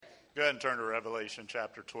Go ahead and turn to Revelation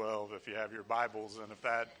chapter 12 if you have your Bibles. And if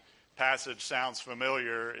that passage sounds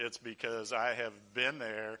familiar, it's because I have been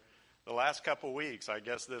there the last couple weeks. I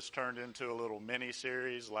guess this turned into a little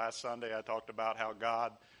mini-series. Last Sunday I talked about how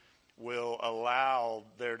God will allow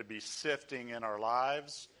there to be sifting in our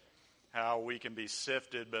lives, how we can be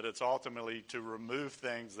sifted, but it's ultimately to remove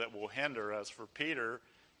things that will hinder us. For Peter,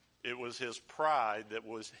 it was his pride that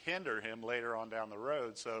was hinder him later on down the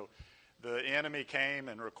road. So the enemy came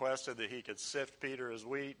and requested that he could sift Peter as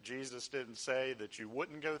wheat. Jesus didn't say that you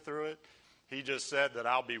wouldn't go through it. He just said that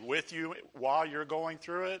I'll be with you while you're going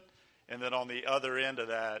through it. And then on the other end of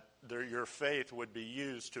that, your faith would be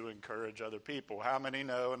used to encourage other people. How many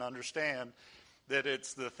know and understand that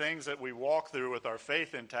it's the things that we walk through with our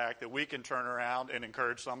faith intact that we can turn around and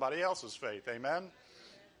encourage somebody else's faith? Amen?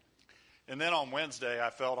 And then on Wednesday,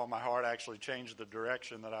 I felt on my heart actually changed the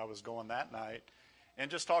direction that I was going that night and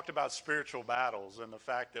just talked about spiritual battles and the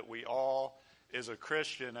fact that we all, as a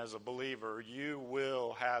Christian, as a believer, you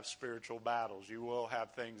will have spiritual battles. You will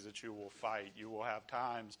have things that you will fight. You will have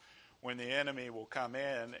times when the enemy will come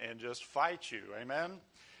in and just fight you. Amen?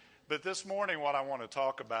 But this morning what I want to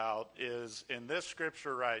talk about is in this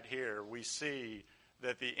scripture right here, we see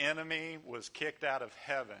that the enemy was kicked out of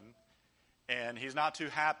heaven, and he's not too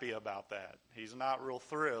happy about that. He's not real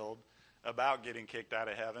thrilled about getting kicked out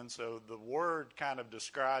of heaven. So the word kind of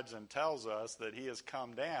describes and tells us that he has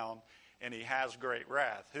come down and he has great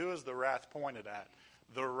wrath. Who is the wrath pointed at?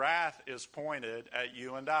 The wrath is pointed at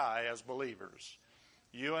you and I as believers.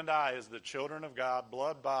 You and I, as the children of God,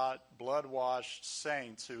 blood-bought, blood-washed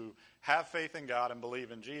saints who have faith in God and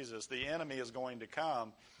believe in Jesus, the enemy is going to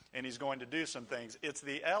come and he's going to do some things. It's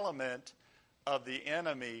the element of the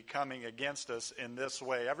enemy coming against us in this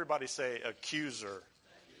way. Everybody say accuser.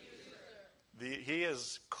 He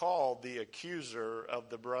is called the accuser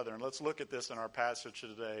of the brethren. Let's look at this in our passage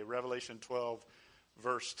today, Revelation 12,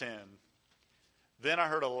 verse 10. Then I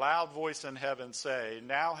heard a loud voice in heaven say,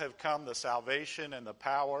 now have come the salvation and the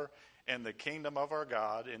power and the kingdom of our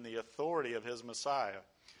God and the authority of his Messiah.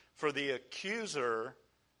 For the accuser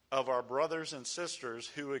of our brothers and sisters,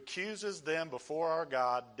 who accuses them before our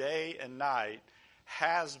God day and night,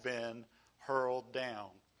 has been hurled down.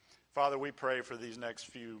 Father, we pray for these next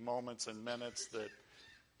few moments and minutes that,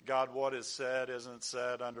 God, what is said isn't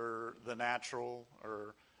said under the natural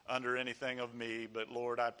or under anything of me, but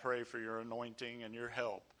Lord, I pray for your anointing and your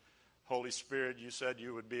help. Holy Spirit, you said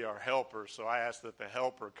you would be our helper, so I ask that the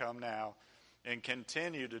helper come now and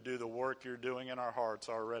continue to do the work you're doing in our hearts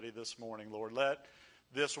already this morning. Lord, let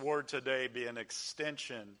this word today be an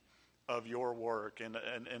extension of your work and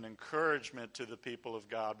an encouragement to the people of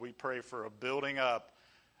God. We pray for a building up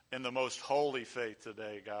in the most holy faith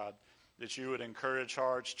today, God, that you would encourage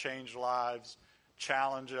hearts, change lives,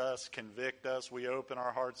 challenge us, convict us. We open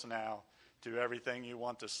our hearts now to everything you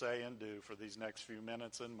want to say and do for these next few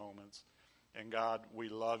minutes and moments. And God, we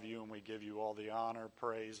love you and we give you all the honor,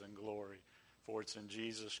 praise, and glory. For it's in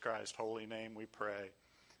Jesus Christ's holy name we pray.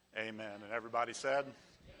 Amen. And everybody said,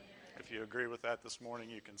 amen. If you agree with that this morning,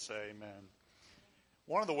 you can say amen.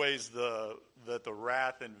 One of the ways that the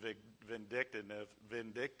wrath and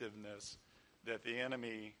vindictiveness that the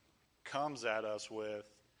enemy comes at us with,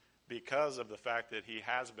 because of the fact that he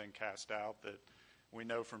has been cast out, that we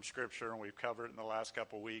know from Scripture, and we've covered it in the last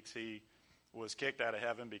couple of weeks, he was kicked out of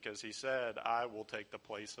heaven because he said, I will take the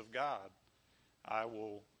place of God. I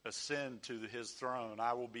will ascend to his throne.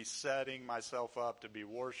 I will be setting myself up to be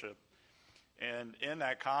worshiped. And in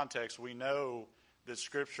that context, we know that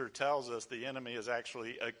Scripture tells us the enemy is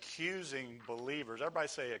actually accusing believers. Everybody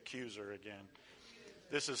say accuser again.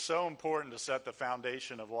 This is so important to set the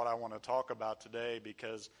foundation of what I want to talk about today,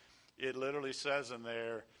 because it literally says in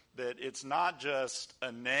there that it's not just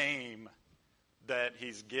a name that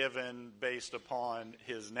he's given based upon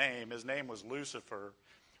his name. His name was Lucifer.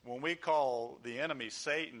 When we call the enemy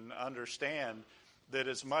Satan, understand that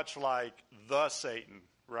it's much like the Satan,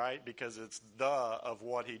 right? Because it's the of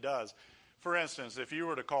what he does. For instance, if you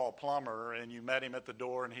were to call a plumber and you met him at the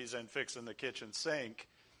door and he's in fixing the kitchen sink,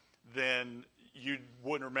 then you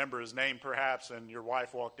wouldn't remember his name perhaps, and your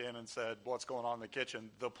wife walked in and said, what's going on in the kitchen?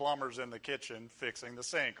 The plumber's in the kitchen fixing the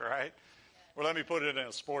sink, right? Or let me put it in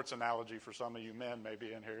a sports analogy for some of you men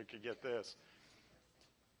maybe in here who could get this.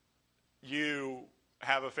 You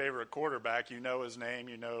have a favorite quarterback, you know his name,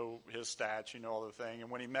 you know his stats, you know all the thing, and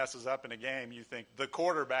when he messes up in a game, you think the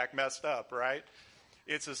quarterback messed up, right?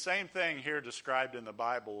 It's the same thing here described in the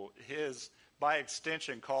Bible. By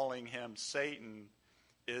extension, calling him Satan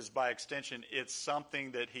is by extension, it's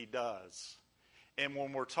something that he does. And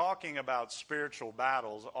when we're talking about spiritual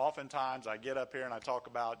battles, oftentimes I get up here and I talk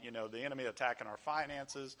about, the enemy attacking our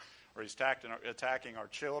finances, or he's attacking our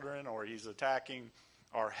children, or he's attacking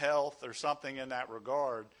our health, or something in that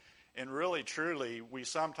regard. And really, truly, we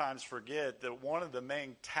sometimes forget that one of the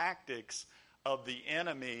main tactics of the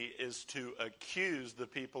enemy is to accuse the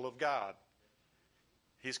people of God.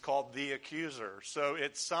 He's called the accuser. So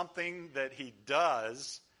it's something that he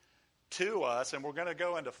does to us, and we're going to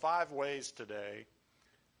go into 5 ways today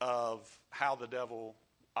of how the devil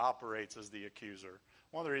operates as the accuser.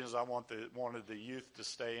 One of the reasons I wanted the youth to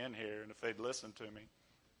stay in here, and if they'd listen to me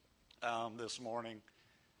this morning,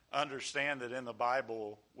 understand that in the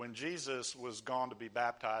Bible, when Jesus was gone to be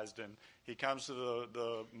baptized, and he comes to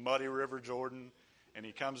the muddy river Jordan, and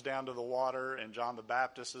he comes down to the water, and John the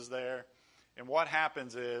Baptist is there, and what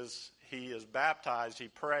happens is he is baptized, he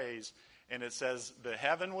prays, and it says the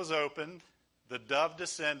heaven was opened, the dove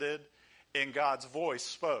descended, and God's voice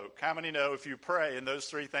spoke. How many know if you pray and those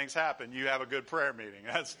 3 things happen, you have a good prayer meeting?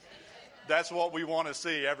 That's what we want to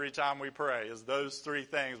see every time we pray, is those 3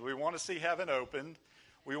 things. We want to see heaven opened.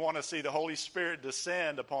 We want to see the Holy Spirit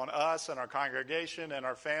descend upon us and our congregation and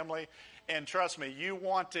our family. And trust me, you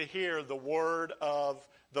want to hear the word of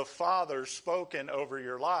the Father spoken over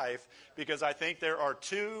your life, because I think there are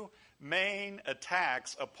 2 main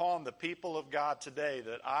attacks upon the people of God today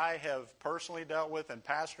that I have personally dealt with in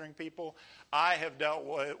pastoring people. I have dealt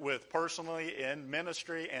with personally in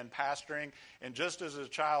ministry and pastoring. And just as a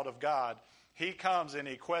child of God, he comes and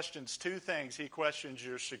he questions 2 things. He questions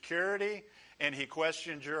your security and he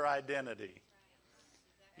questions your identity.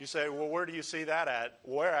 You say, well, where do you see that at?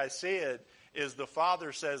 Where I see it is the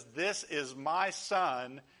Father says, this is my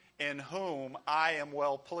Son in whom I am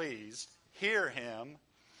well pleased. Hear him.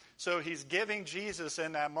 So he's giving Jesus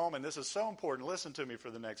in that moment. This is so important. Listen to me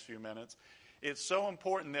for the next few minutes. It's so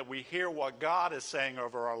important that we hear what God is saying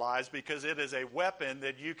over our lives, because it is a weapon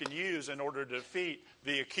that you can use in order to defeat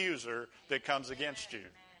the accuser that comes against you.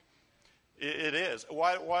 It is.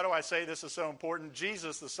 Why do I say this is so important?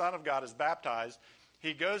 Jesus, the Son of God, is baptized.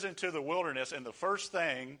 He goes into the wilderness, and the first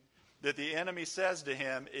thing that the enemy says to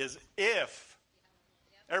him is, if.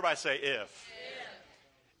 Everybody say if.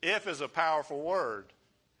 If is a powerful word.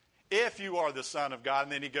 If you are the Son of God.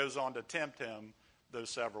 And then he goes on to tempt him those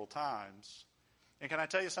several times. And can I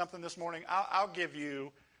tell you something this morning? I'll give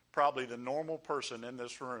you probably the normal person in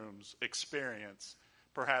this room's experience.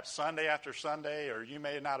 Perhaps Sunday after Sunday, or you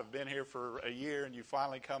may not have been here for a year and you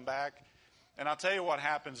finally come back. And I'll tell you what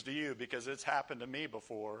happens to you, because it's happened to me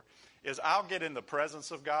before, is I'll get in the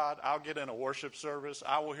presence of God. I'll get in a worship service.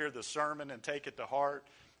 I will hear the sermon and take it to heart.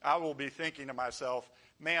 I will be thinking to myself,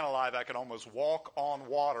 man alive, I could almost walk on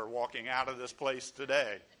water walking out of this place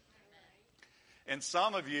today. And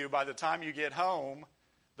some of you, by the time you get home,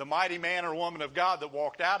 the mighty man or woman of God that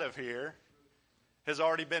walked out of here has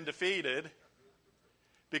already been defeated,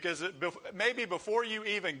 because maybe before you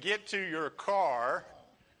even get to your car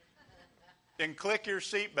and click your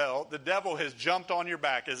seatbelt, the devil has jumped on your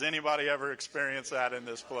back. Has anybody ever experienced that in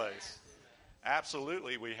this place?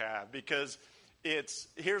 Absolutely we have, because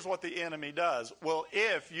here's what the enemy does. Well,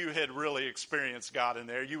 if you had really experienced God in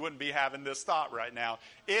there, you wouldn't be having this thought right now.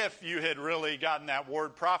 If you had really gotten that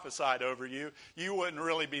word prophesied over you, you wouldn't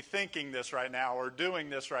really be thinking this right now or doing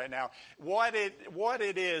this right now. What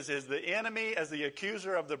it is the enemy, as the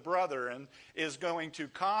accuser of the brethren, is going to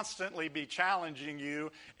constantly be challenging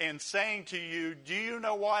you and saying to you, do you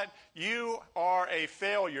know what? You are a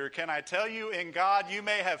failure. Can I tell you, in God you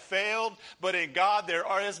may have failed, but in God there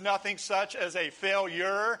is nothing such as a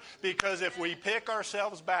failure, because if we pick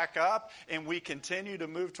ourselves back up and we continue to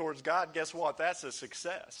move towards God, guess what? That's a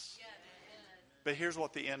success. But here's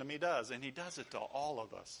what the enemy does, and he does it to all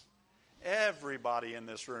of us. Everybody in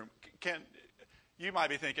this room. You might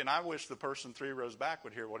be thinking, I wish the person 3 rows back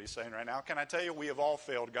would hear what he's saying right now. Can I tell you, we have all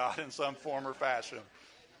failed God in some form or fashion.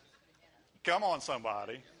 Come on,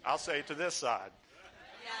 somebody. I'll say it to this side,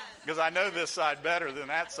 because I know this side better than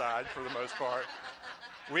that side for the most part.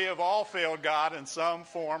 We have all failed God in some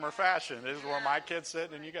form or fashion. This is where my kids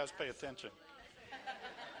sit, and you guys pay attention.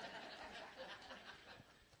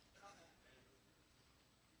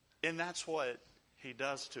 And that's what he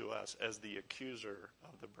does to us as the accuser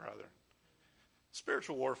of the brethren.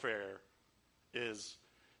 Spiritual warfare is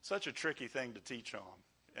such a tricky thing to teach on.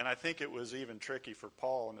 And I think it was even tricky for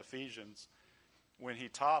Paul in Ephesians when he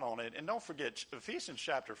taught on it. And don't forget, Ephesians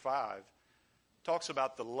chapter 5 talks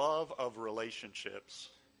about the love of relationships.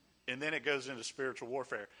 And then it goes into spiritual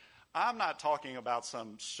warfare. I'm not talking about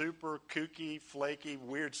some super kooky, flaky,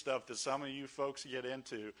 weird stuff that some of you folks get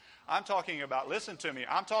into. I'm talking about, listen to me,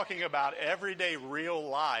 I'm talking about everyday real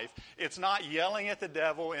life. It's not yelling at the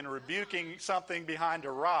devil and rebuking something behind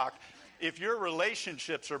a rock. If your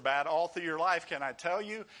relationships are bad all through your life, can I tell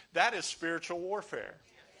you, that is spiritual warfare.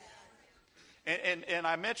 And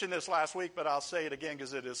I mentioned this last week, but I'll say it again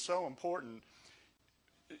because it is so important.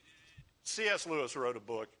 C.S. Lewis wrote a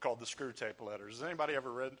book called The Screwtape Letters. Has anybody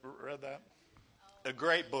ever read that? A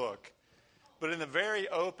great book. But in the very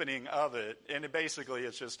opening of it, and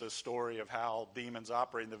it's just a story of how demons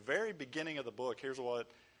operate. In the very beginning of the book, here's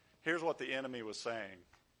what the enemy was saying.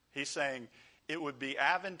 He's saying it would be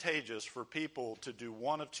advantageous for people to do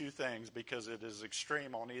one of two things because it is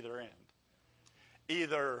extreme on either end.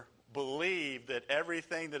 Either believe that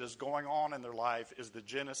everything that is going on in their life is the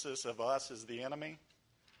genesis of us as the enemy,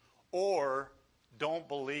 or don't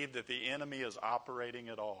believe that the enemy is operating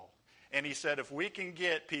at all. And he said if we can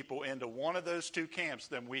get people into one of those two camps,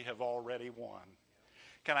 then we have already won.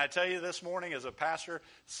 Can I tell you this morning as a pastor,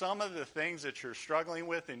 some of the things that you're struggling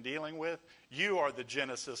with and dealing with, you are the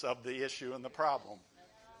genesis of the issue and the problem.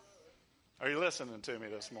 Are you listening to me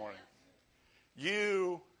this morning?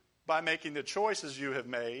 You, by making the choices you have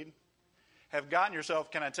made, have gotten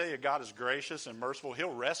yourself, can I tell you, God is gracious and merciful.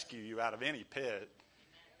 He'll rescue you out of any pit.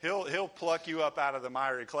 He'll pluck you up out of the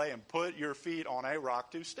miry clay and put your feet on a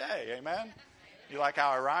rock to stay. Amen? You like how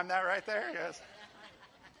I rhymed that right there? Yes.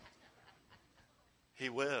 He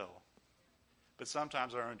will. But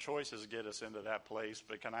sometimes our own choices get us into that place.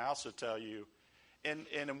 But can I also tell you, in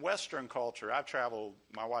Western culture,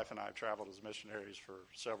 my wife and I have traveled as missionaries for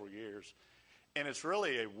several years. And it's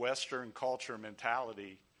really a Western culture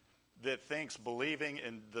mentality that thinks believing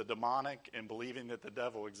in the demonic and believing that the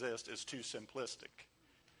devil exists is too simplistic.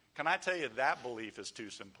 Can I tell you that belief is too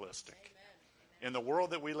simplistic? Amen. In the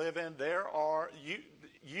world that we live in,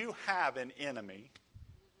 you have an enemy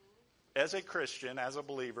as a Christian, as a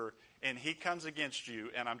believer, and he comes against you.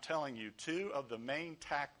 And I'm telling you, two of the main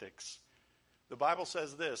tactics. The Bible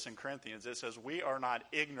says this in Corinthians. It says we are not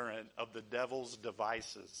ignorant of the devil's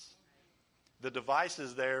devices. The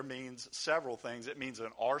devices there means several things. It means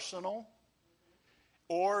an arsenal.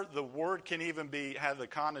 Or the word can even have the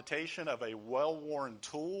connotation of a well-worn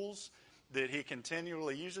tools that he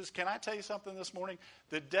continually uses. Can I tell you something this morning?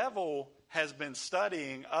 The devil has been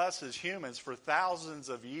studying us as humans for thousands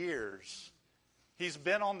of years. He's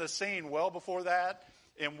been on the scene well before that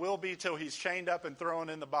and will be till he's chained up and thrown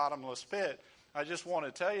in the bottomless pit. I just want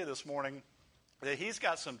to tell you this morning that he's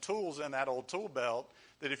got some tools in that old tool belt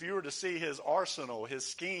that if you were to see his arsenal, his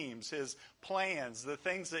schemes, his plans, the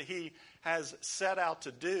things that he has set out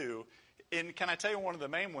to do, and can I tell you one of the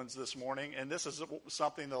main ones this morning, and this is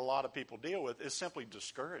something that a lot of people deal with, is simply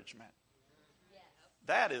discouragement. Yes.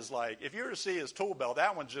 That is like, if you were to see his tool belt,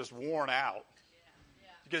 that one's just worn out. Yeah.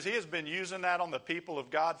 Because he has been using that on the people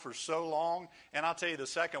of God for so long. And I'll tell you the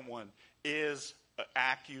second one is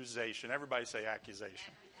accusation. Everybody say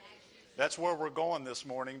accusation. That's where we're going this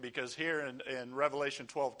morning, because here in Revelation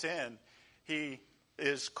 12:10, he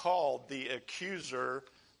is called the accuser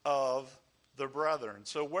of the brethren.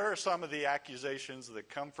 So where are some of the accusations that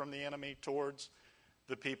come from the enemy towards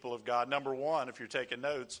the people of God? Number one, if you're taking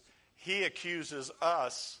notes, he accuses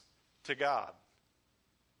us to God.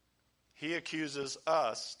 He accuses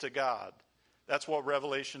us to God. That's what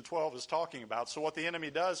Revelation 12 is talking about. So what the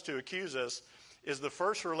enemy does to accuse us is the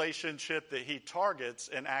first relationship that he targets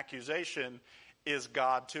in accusation is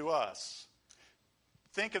God to us.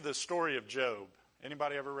 Think of the story of Job.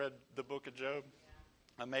 Anybody ever read the book of Job?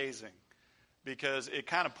 Yeah. Amazing. Because it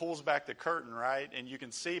kind of pulls back the curtain, right? And you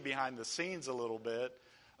can see behind the scenes a little bit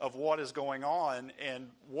of what is going on. And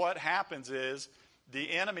what happens is the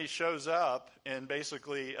enemy shows up in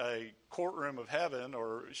basically a courtroom of heaven,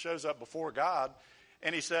 or shows up before God,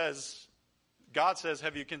 and God says,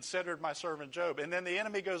 have you considered my servant Job? And then the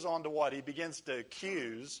enemy goes on to what? He begins to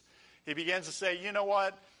accuse. He begins to say, you know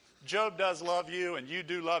what? Job does love you, and you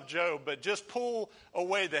do love Job, but just pull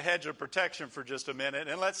away the hedge of protection for just a minute,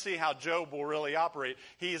 and let's see how Job will really operate.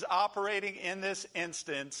 He's operating in this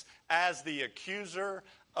instance as the accuser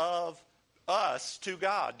of us to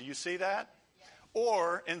God. Do you see that? Yes.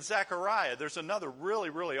 Or in Zechariah, there's another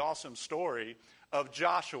really, really awesome story of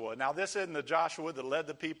Joshua. Now, this isn't the Joshua that led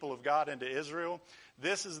the people of God into Israel.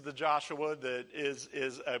 This is the Joshua that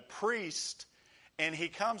is a priest, and he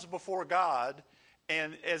comes before God.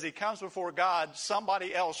 And as he comes before God,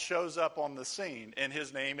 somebody else shows up on the scene, and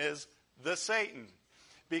his name is the Satan.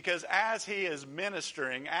 Because as he is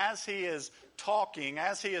ministering, as he is talking,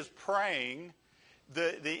 as he is praying,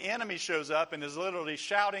 the enemy shows up and is literally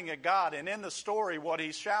shouting at God. And in the story, what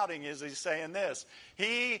he's shouting is he's saying this.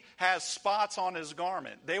 He has spots on his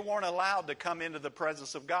garment. They weren't allowed to come into the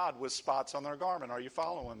presence of God with spots on their garment. Are you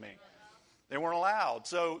following me? They weren't allowed.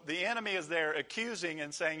 So the enemy is there accusing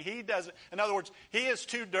and saying he doesn't. In other words, he is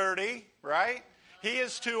too dirty, right? He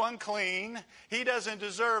is too unclean. He doesn't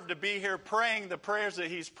deserve to be here praying the prayers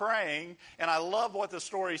that he's praying. And I love what the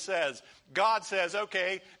story says. God says,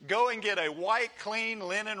 okay, go and get a white, clean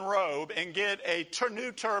linen robe and get a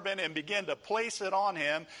new turban and begin to place it on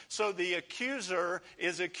him. So the accuser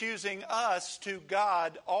is accusing us to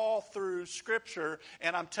God all through Scripture.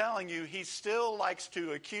 And I'm telling you, he still likes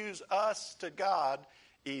to accuse us to God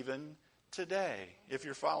even today. If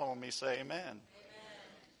you're following me, say amen.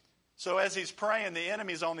 So as he's praying, the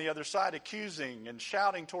enemy's on the other side accusing and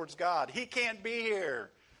shouting towards God. He can't be here.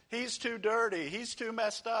 He's too dirty. He's too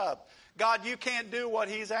messed up. God, you can't do what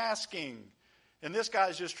he's asking. And this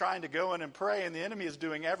guy's just trying to go in and pray, and the enemy is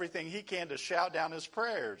doing everything he can to shout down his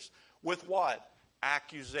prayers. With what?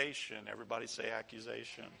 Accusation. Everybody say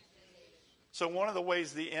accusation. So one of the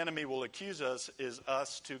ways the enemy will accuse us is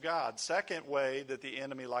us to God. Second way that the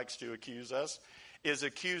enemy likes to accuse us is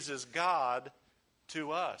accuses God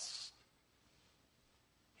to us.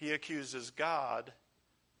 He accuses God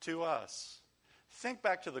to us. Think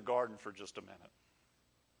back to the garden for just a minute.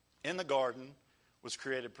 In the garden was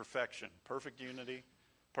created perfection, perfect unity,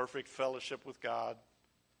 perfect fellowship with God,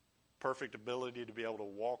 perfect ability to be able to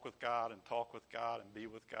walk with God and talk with God and be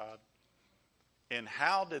with God. And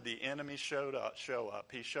how did the enemy show up?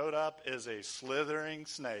 He showed up as a slithering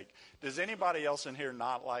snake. Does anybody else in here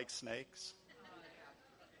not like snakes?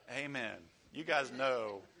 Amen. You guys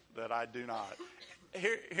know that I do not.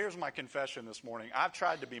 Here's my confession this morning. I've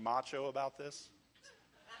tried to be macho about this.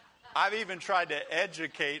 I've even tried to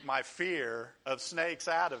educate my fear of snakes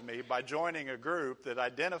out of me by joining a group that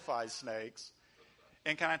identifies snakes.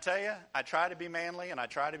 And can I tell you, I try to be manly and I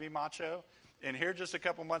try to be macho. And here just a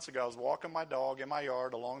couple months ago, I was walking my dog in my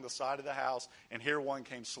yard along the side of the house, and here one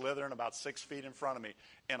came slithering about 6 feet in front of me,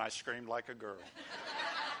 and I screamed like a girl.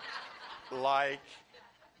 Like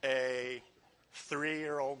a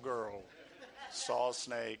 3-year-old girl saw a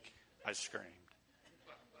snake, I screamed.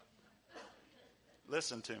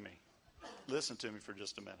 Listen to me. Listen to me for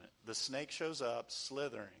just a minute. The snake shows up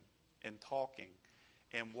slithering and talking.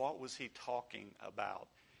 And what was he talking about?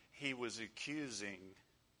 He was accusing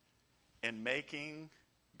and making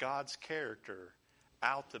God's character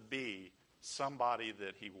out to be somebody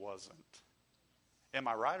that he wasn't. Am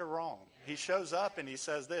I right or wrong? He shows up and he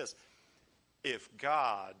says this. Did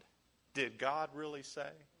God really say?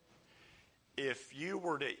 If you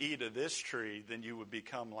were to eat of this tree, then you would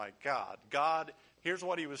become like God. God, here's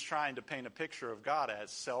what he was trying to paint a picture of God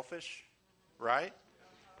as: selfish, right?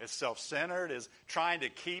 As self-centered, as trying to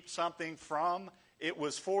keep something from. It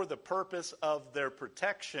was for the purpose of their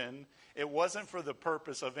protection. It wasn't for the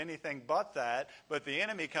purpose of anything but that. But the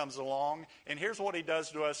enemy comes along, and here's what he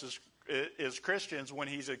does to us as Christians when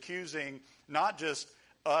he's accusing not just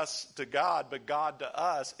us to God, but God to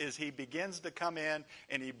us, is he begins to come in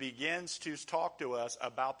and he begins to talk to us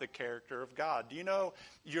about the character of God. Do you know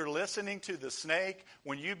you're listening to the snake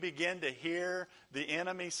when you begin to hear the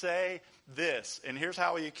enemy say this? And here's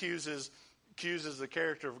how he accuses the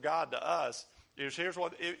character of God to us. Here's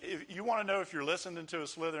what, if you want to know if you're listening to a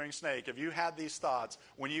slithering snake, if you had these thoughts,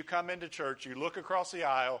 when you come into church, you look across the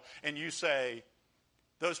aisle and you say,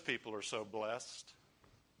 those people are so blessed.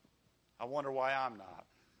 I wonder why I'm not.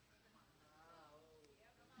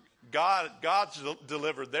 God's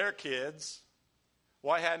delivered their kids.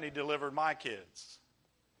 Why hadn't he delivered my kids?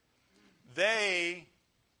 They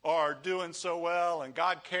are doing so well, and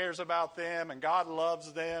God cares about them, and God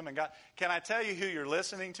loves them. And God, can I tell you who you're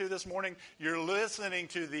listening to this morning? You're listening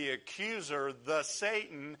to the accuser, the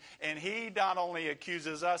Satan, and he not only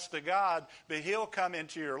accuses us to God, but he'll come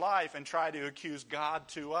into your life and try to accuse God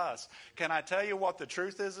to us. Can I tell you what the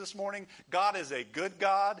truth is this morning? God is a good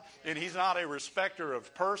God, and he's not a respecter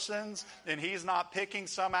of persons, and he's not picking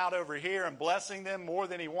some out over here and blessing them more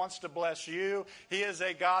than he wants to bless you. He is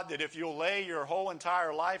a God that if you'll lay your whole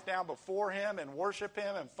entire life down before him and worship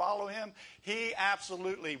him and follow him, he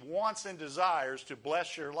absolutely wants and desires to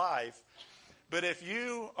bless your life. But if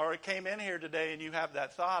you came in here today and you have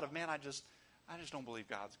that thought of, man, I just don't believe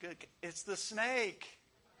God's good, it's the snake.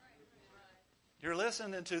 You're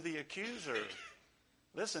listening to the accuser.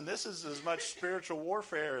 Listen, this is as much spiritual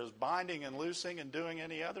warfare as binding and loosing and doing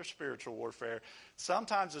any other spiritual warfare.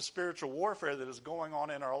 Sometimes the spiritual warfare that is going on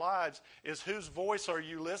in our lives is, whose voice are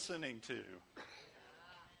you listening to?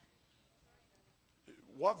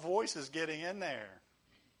 What voice is getting in there?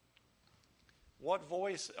 What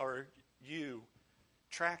voice are you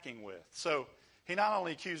tracking with? So he not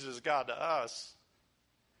only accuses God to us,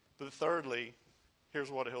 but thirdly,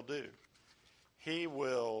 here's what he'll do. He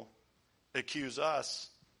will accuse us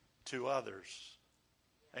to others.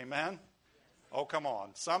 Amen? Oh, come on.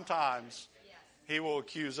 Sometimes he will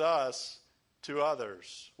accuse us to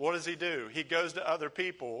others. What does he do? He goes to other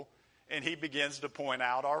people and he begins to point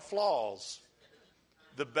out our flaws.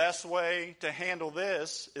 The best way to handle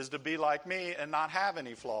this is to be like me and not have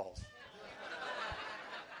any flaws.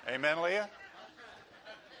 Amen, Leah?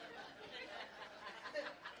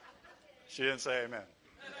 She didn't say amen.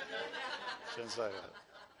 She didn't say that.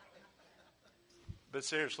 But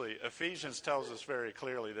seriously, Ephesians tells us very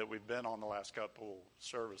clearly that we've been on the last couple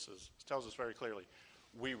services. It tells us very clearly,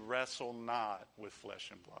 we wrestle not with flesh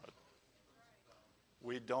and blood.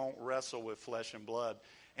 We don't wrestle with flesh and blood.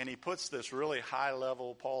 And he puts this really high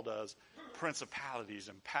level, Paul does, principalities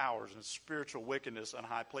and powers and spiritual wickedness in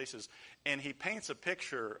high places. And he paints a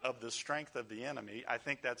picture of the strength of the enemy. I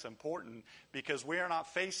think that's important because we are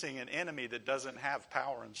not facing an enemy that doesn't have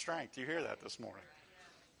power and strength. You hear that this morning.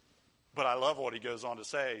 But I love what he goes on to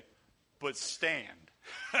say, but stand.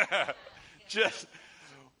 Just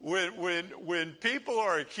when people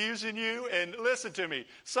are accusing you, and listen to me,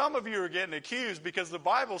 some of you are getting accused because the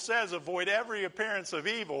Bible says avoid every appearance of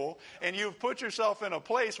evil, and you've put yourself in a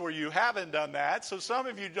place where you haven't done that. So some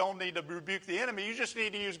of you don't need to rebuke the enemy. You just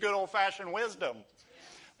need to use good old-fashioned wisdom.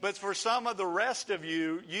 But for some of the rest of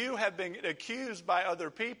you, you have been accused by other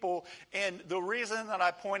people. And the reason that I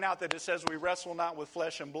point out that it says we wrestle not with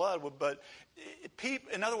flesh and blood, but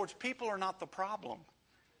in other words, people are not the problem.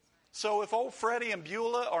 So if old Freddie and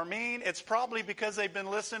Beulah are mean, it's probably because they've been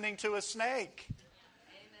listening to a snake.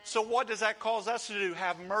 So what does that cause us to do?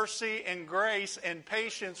 Have mercy and grace and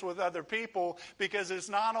patience with other people, because it's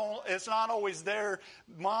not always their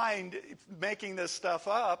mind making this stuff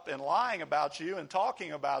up and lying about you and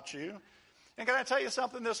talking about you. And can I tell you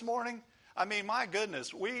something this morning? I mean, my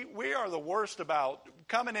goodness, we are the worst about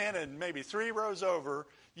coming in and maybe 3 rows over.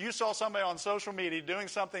 You saw somebody on social media doing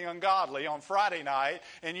something ungodly on Friday night,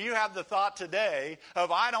 and you have the thought today of,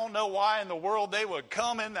 I don't know why in the world they would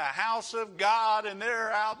come in the house of God and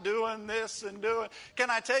they're out doing this and doing. Can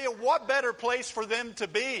I tell you, what better place for them to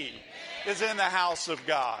be is in the house of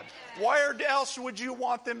God? Where else would you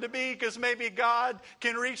want them to be? Because maybe God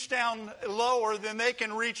can reach down lower than they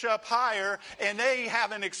can reach up higher, and they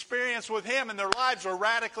have an experience with Him, and their lives are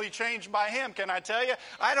radically changed by Him. Can I tell you?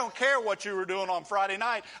 I don't care what you were doing on Friday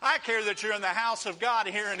night. I care that you're in the house of God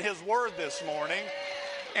hearing His Word this morning.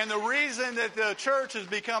 And the reason that the church has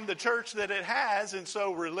become the church that it has, and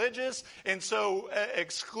so religious, and so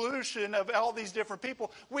exclusion of all these different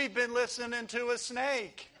people, we've been listening to a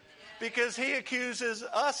snake. Because he accuses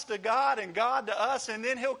us to God and God to us, and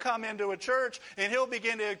then he'll come into a church and he'll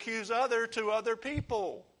begin to accuse other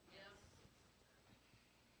people. Yeah.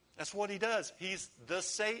 That's what he does. He's the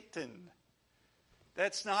Satan.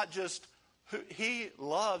 That's not just, he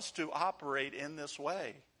loves to operate in this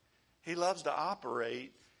way. He loves to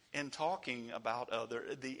operate in talking about other.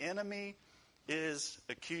 The enemy is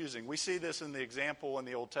accusing. We see this in the example in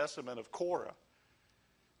the Old Testament of Korah.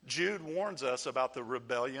 Jude warns us about the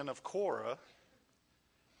rebellion of Korah.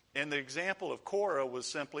 And the example of Korah was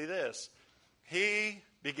simply this. He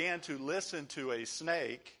began to listen to a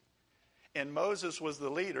snake, and Moses was the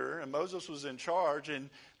leader, and Moses was in charge, and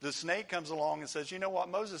the snake comes along and says, you know what,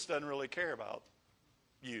 Moses doesn't really care about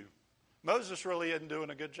you. Moses really isn't doing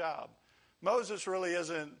a good job. Moses really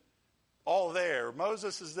isn't all there.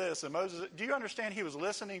 Moses is this, and Moses... Do you understand he was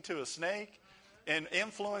listening to a snake and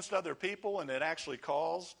influenced other people, and it actually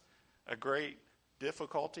caused a great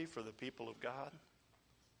difficulty for the people of God?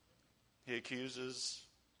 He accuses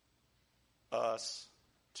us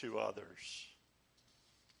to others.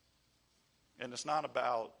 And it's not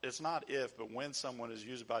if, but when someone is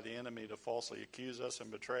used by the enemy to falsely accuse us and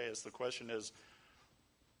betray us. The question is,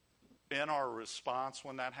 in our response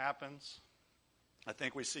when that happens, I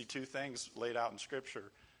think we see 2 things laid out in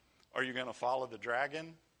Scripture. Are you going to follow the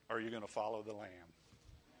dragon? Or are you going to follow the lamb?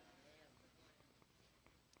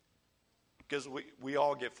 Because we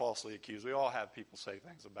all get falsely accused. We all have people say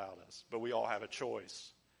things about us. But we all have a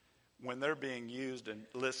choice. When they're being used and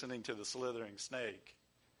listening to the slithering snake,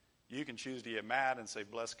 you can choose to get mad and say,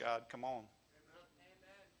 bless God, come on. Amen.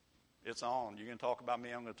 It's on. You're going to talk about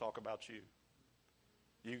me, I'm going to talk about you.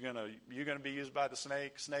 You're going to be used by the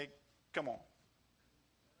snake. Snake, come on.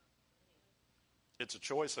 It's a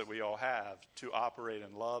choice that we all have to operate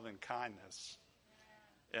in love and kindness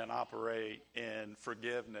and operate in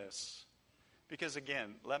forgiveness. Because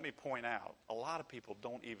again, let me point out, a lot of people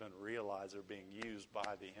don't even realize they're being used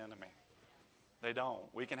by the enemy. They don't.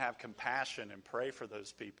 We can have compassion and pray for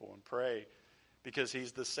those people and pray because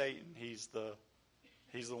he's the Satan. He's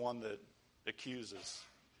the one that accuses.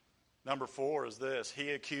 Number 4 is this. He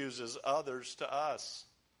accuses others to us.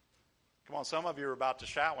 Come on, some of you were about to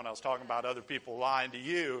shout when I was talking about other people lying to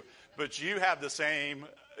you, but you have the same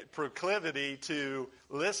proclivity to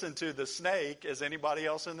listen to the snake as anybody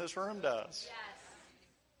else in this room does.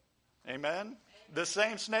 Yes. Amen? The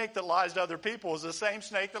same snake that lies to other people is the same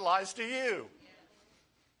snake that lies to you.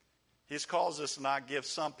 He's caused us to not give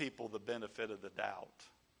some people the benefit of the doubt.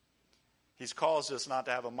 He's caused us not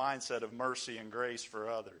to have a mindset of mercy and grace for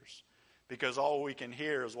others. Because all we can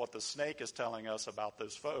hear is what the snake is telling us about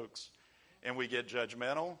those folks. And we get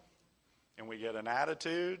judgmental, and we get an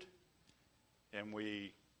attitude, and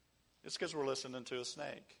it's because we're listening to a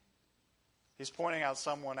snake. He's pointing out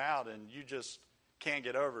someone out, and you just can't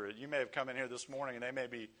get over it. You may have come in here this morning, and they may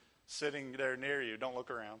be sitting there near you. Don't look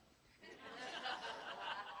around.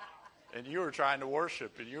 And you were trying to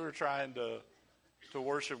worship, and you were trying to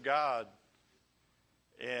worship God.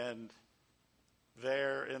 And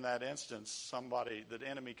there, in that instance, the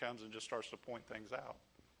enemy comes and just starts to point things out.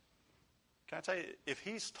 Can I tell you, if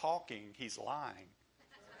he's talking, he's lying.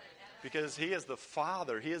 Because he is the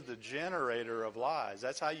father. He is the generator of lies.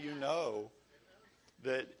 That's how you know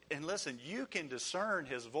that. And listen, you can discern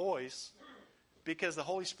his voice because the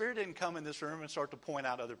Holy Spirit didn't come in this room and start to point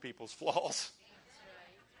out other people's flaws.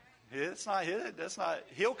 It's not his. That's not.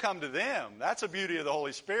 He'll come to them. That's the beauty of the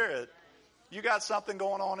Holy Spirit. You got something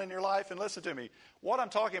going on in your life, and listen to me. What I'm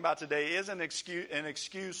talking about today isn't an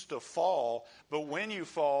excuse to fall, but when you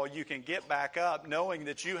fall, you can get back up knowing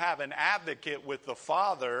that you have an advocate with the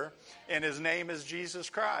Father, and his name is Jesus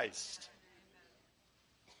Christ.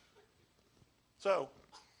 So,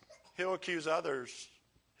 he'll accuse others.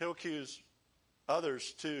 He'll accuse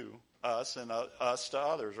others to us and us to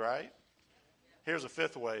others, right? Here's a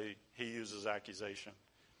 5th way he uses accusation.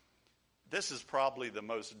 This is probably the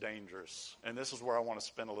most dangerous, and this is where I want to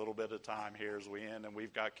spend a little bit of time here as we end, and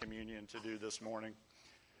we've got communion to do this morning.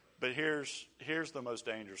 But here's the most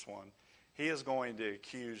dangerous one. He is going to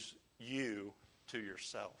accuse you to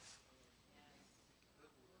yourself.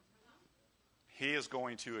 He is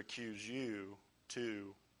going to accuse you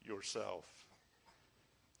to yourself.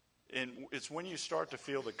 And it's when you start to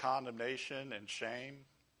feel the condemnation and shame,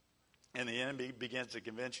 and the enemy begins to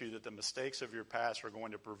convince you that the mistakes of your past are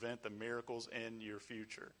going to prevent the miracles in your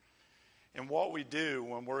future. And what we do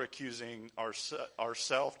when we're accusing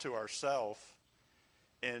ourself to ourself,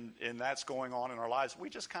 and that's going on in our lives, we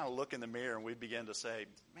just kind of look in the mirror and we begin to say,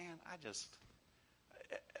 man,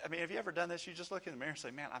 have you ever done this? You just look in the mirror and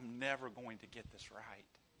say, man, I'm never going to get this right.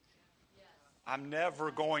 I'm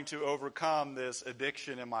never going to overcome this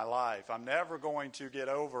addiction in my life. I'm never going to get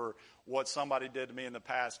over what somebody did to me in the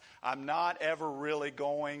past. I'm not ever really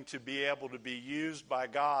going to be able to be used by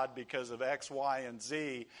God because of X, Y, and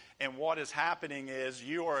Z. And what is happening is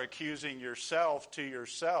you are accusing yourself to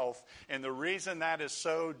yourself. And the reason that is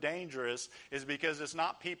so dangerous is because it's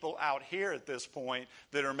not people out here at this point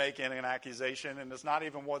that are making an accusation, and it's not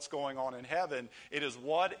even what's going on in heaven. It is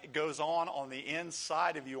what goes on the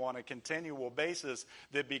inside of you on a continual basis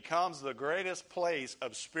that becomes the greatest place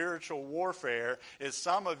of spiritual warfare. Is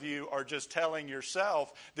some of you are just telling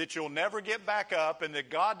yourself that you'll never get back up, and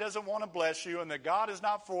that God doesn't want to bless you, and that God is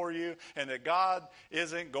not for you, and that God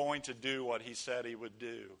isn't going to do what he said he would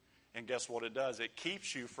do. And guess what it does? It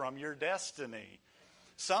keeps you from your destiny.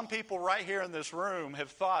 Some people right here in this room have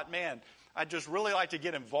thought, man, I'd just really like to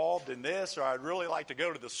get involved in this, or I'd really like to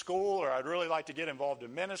go to the school, or I'd really like to get involved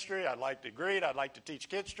in ministry, I'd like to greet, I'd like to teach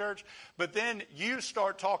kids church. But then you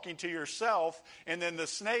start talking to yourself, and then the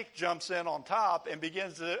snake jumps in on top and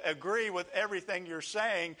begins to agree with everything you're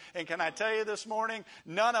saying. And can I tell you this morning,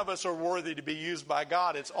 none of us are worthy to be used by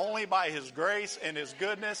God. It's only by his grace and his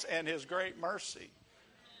goodness and his great mercy.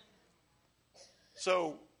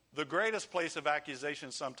 So the greatest place of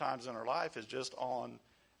accusation sometimes in our life is just on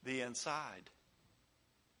the inside.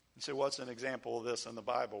 You say, what's an example of this in the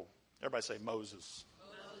Bible? Everybody say Moses.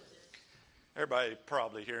 Everybody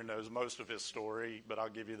probably here knows most of his story, but I'll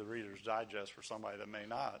give you the Reader's Digest for somebody that may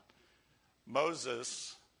not.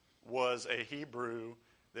 Moses was a Hebrew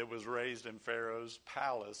that was raised in Pharaoh's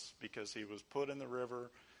palace because he was put in the river.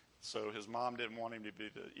 So his mom didn't want him to be.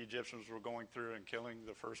 The Egyptians were going through and killing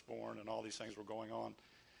the firstborn, and all these things were going on.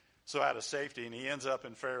 So out of safety, and he ends up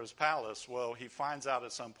in Pharaoh's palace. Well, he finds out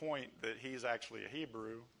at some point that he's actually a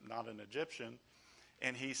Hebrew, not an Egyptian,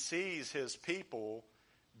 and he sees his people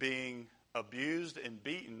being abused and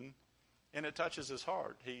beaten, and it touches his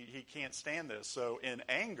heart. He can't stand this. So in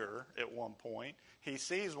anger, at one point, he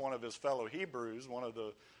sees one of his fellow Hebrews, one of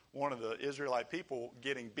one of the Israelite people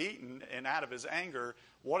getting beaten, and out of his anger,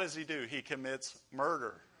 what does he do? He commits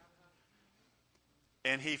murder.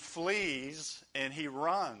 And he flees and he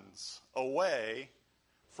runs away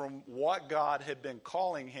from what God had been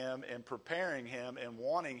calling him and preparing him and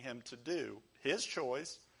wanting him to do. His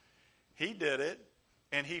choice. He did it.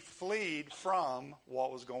 And he fled from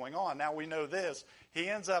what was going on. Now we know this. He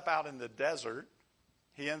ends up out in the desert.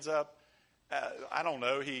 He ends up, I don't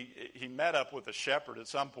know, he met up with a shepherd at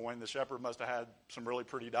some point. The shepherd must have had some really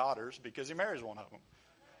pretty daughters because he marries one of them.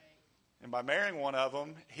 And by marrying one of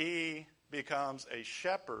them, he becomes a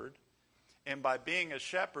shepherd. And by being a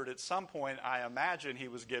shepherd, at some point, I imagine he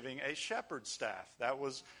was giving a shepherd's staff. That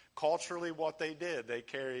was culturally what they did. They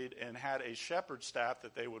carried and had a shepherd's staff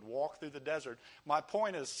that they would walk through the desert. My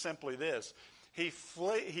point is simply this. He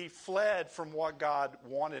fled from what God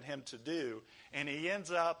wanted him to do, and he ends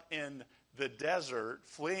up in the desert,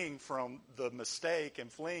 fleeing from the mistake and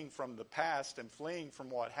fleeing from the past and fleeing from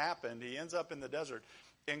what happened. He ends up in the desert.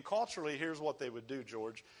 And culturally, here's what they would do,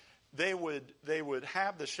 George. They would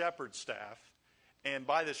have the shepherd's staff, and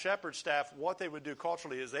by the shepherd's staff, what they would do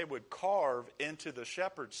culturally is they would carve into the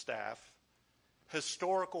shepherd's staff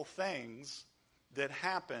historical things that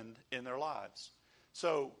happened in their lives.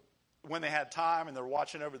 So when they had time and they're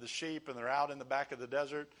watching over the sheep and they're out in the back of the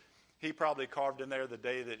desert, he probably carved in there the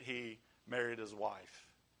day that he married his wife.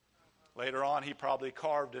 Later on, he probably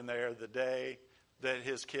carved in there the day that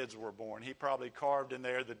his kids were born. He probably carved in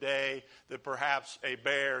there the day that perhaps a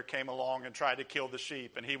bear came along and tried to kill the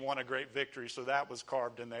sheep, and he won a great victory, so that was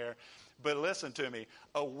carved in there. But listen to me,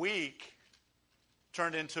 a week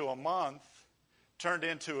turned into a month, turned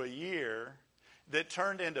into a year, that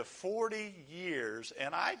turned into 40 years,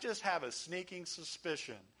 and I just have a sneaking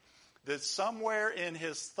suspicion that somewhere in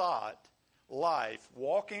his thought life,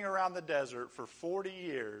 walking around the desert for 40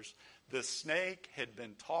 years, the snake had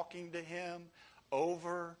been talking to him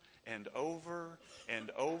over and over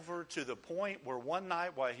and over, to the point where one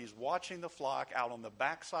night while he's watching the flock out on the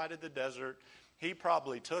backside of the desert, he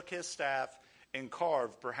probably took his staff and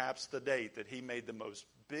carved perhaps the date that he made the most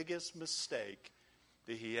biggest mistake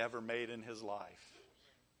that he ever made in his life.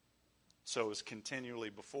 So it was continually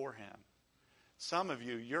before him. Some of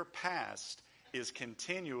you, your past is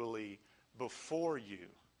continually before you.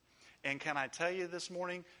 And can I tell you this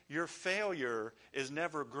morning, your failure is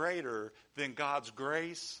never greater than God's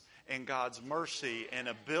grace and God's mercy and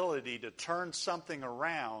ability to turn something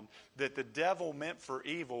around that the devil meant for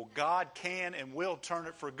evil. God can and will turn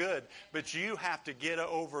it for good. But you have to get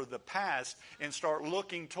over the past and start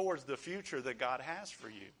looking towards the future that God has for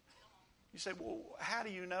you. You say, well, how do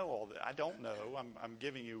you know all that? I don't know. I'm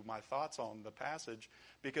giving you my thoughts on the passage,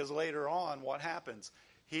 because later on, what happens?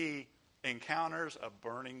 He encounters a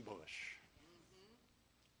burning bush.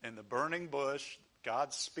 And the burning bush,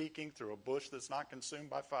 God's speaking through a bush that's not consumed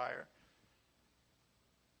by fire.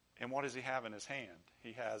 And what does he have in his hand?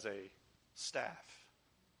 He has a staff.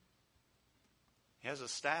 He has a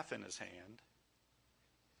staff in his hand.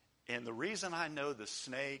 And the reason I know the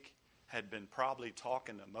snake had been probably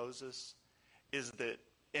talking to Moses is that,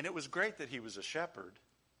 and it was great that he was a shepherd,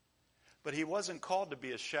 but he wasn't called to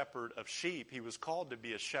be a shepherd of sheep. He was called to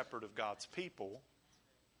be a shepherd of God's people.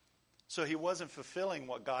 So he wasn't fulfilling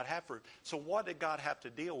what God had for him. So what did God have to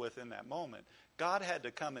deal with in that moment? God had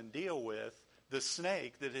to come and deal with the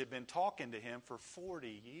snake that had been talking to him for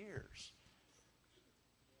 40 years.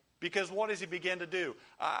 Because what does he begin to do?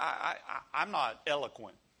 I'm not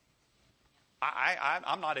eloquent.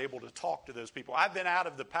 I'm not able to talk to those people. I've been out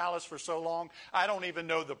of the palace for so long, I don't even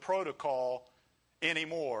know the protocol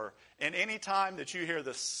anymore. And any time that you hear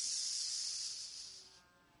the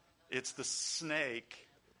it's the snake.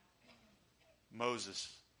 Moses,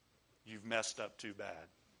 you've messed up too bad.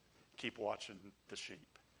 Keep watching the sheep.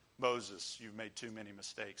 Moses, you've made too many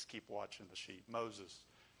mistakes. Keep watching the sheep. Moses,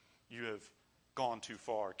 you have gone too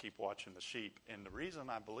far. Keep watching the sheep. And the reason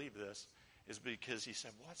I believe this is because he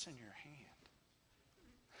said, what's in your hand?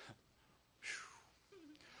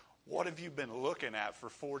 What have you been looking at for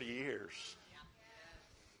 40 years?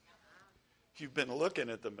 You've been looking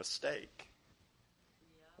at the mistake.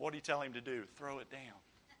 What do you tell him to do? Throw it down.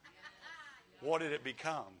 What did it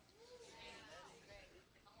become?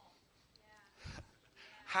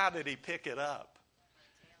 How did he pick it up?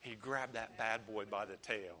 He grabbed that bad boy by the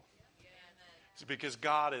tail. It's because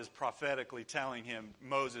God is prophetically telling him,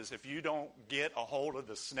 Moses, if you don't get a hold of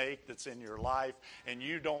the snake that's in your life and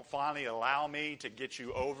you don't finally allow me to get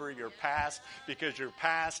you over your past, because your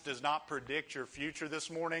past does not predict your future this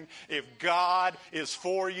morning. If God is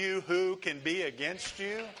for you, who can be against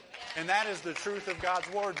you? And that is the truth of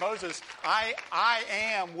God's word. Moses, I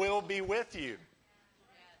am will be with you.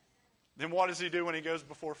 Then what does he do when he goes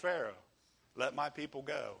before Pharaoh? Let my people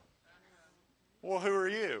go. Well, who are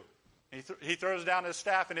you? He throws down his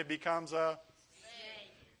staff and it becomes a...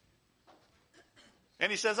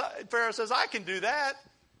 And Pharaoh says, I can do that.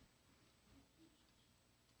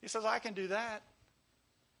 He says, I can do that.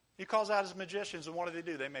 He calls out his magicians, and what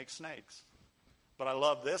do? They make snakes. But I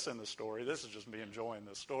love this in the story. This is just me enjoying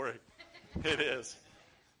this story. It is.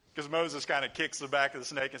 Because Moses kind of kicks the back of the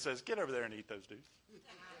snake and says, get over there and eat those dudes.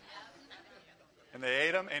 And they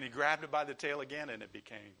ate them, and he grabbed it by the tail again, and it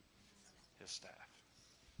became his staff.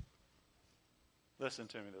 Listen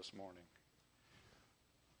to me this morning.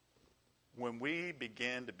 When we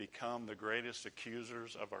begin to become the greatest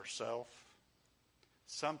accusers of ourselves,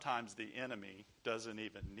 sometimes the enemy doesn't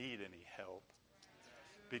even need any help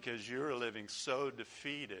because you're living so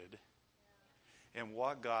defeated in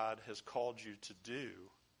what God has called you to do.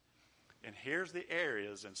 And here's the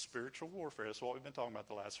areas in spiritual warfare. That's what we've been talking about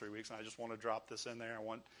the last 3 weeks, and I just want to drop this in there. I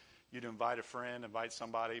want you to invite a friend, invite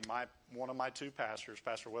somebody. One of my two pastors,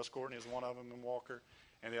 Pastor Wes Courtney is one of them in Walker,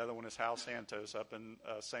 and the other one is Hal Santos up in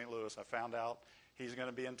St. Louis. I found out he's going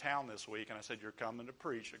to be in town this week, and I said, you're coming to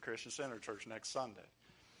preach at Christian Center Church next Sunday.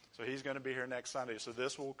 So he's going to be here next Sunday. So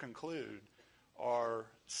this will conclude our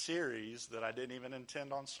series that I didn't even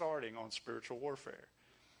intend on starting on spiritual warfare.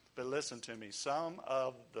 But listen to me, some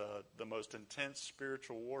of the most intense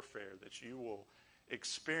spiritual warfare that you will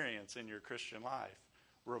experience in your Christian life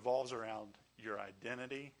revolves around your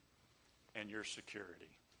identity and your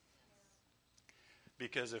security.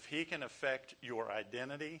 Because if he can affect your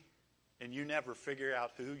identity and you never figure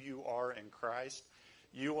out who you are in Christ,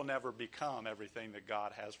 you will never become everything that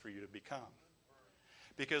God has for you to become.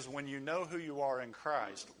 Because when you know who you are in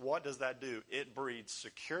Christ, what does that do? It breeds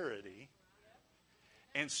security.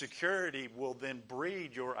 And security will then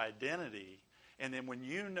breed your identity. And then when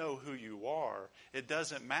you know who you are, it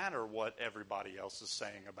doesn't matter what everybody else is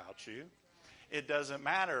saying about you. It doesn't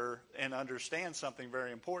matter, and understand something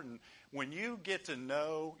very important. When you get to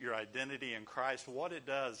know your identity in Christ, what it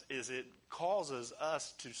does is it causes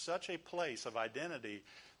us to such a place of identity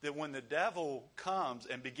that when the devil comes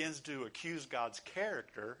and begins to accuse God's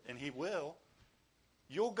character, and he will,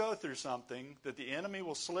 you'll go through something that the enemy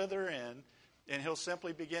will slither in, and he'll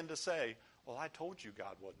simply begin to say, well, I told you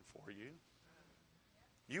God wasn't for you.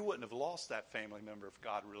 You wouldn't have lost that family member if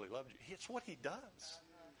God really loved you. It's what he does.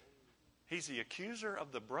 He's the accuser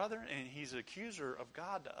of the brethren, and he's the accuser of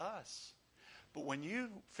God to us. But when you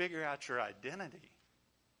figure out your identity,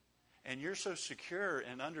 and you're so secure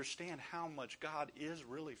and understand how much God is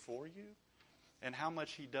really for you, and how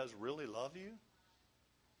much he does really love you,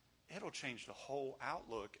 it'll change the whole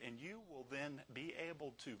outlook, and you will then be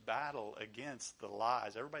able to battle against the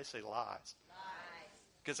lies. Everybody say lies.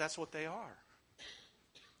 Because that's what they are.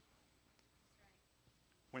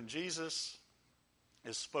 When Jesus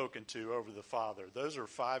is spoken to over the Father, those are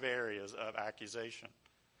 5 areas of accusation.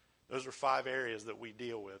 Those are 5 areas that we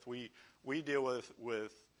deal with. We deal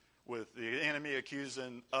with the enemy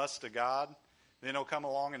accusing us to God. Then he'll come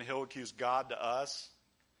along and he'll accuse God to us.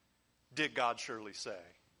 Did God surely say?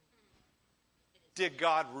 Did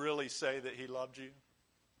God really say that he loved you?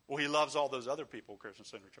 Well, he loves all those other people, Christian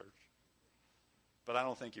Center Church. But I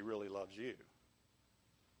don't think he really loves you.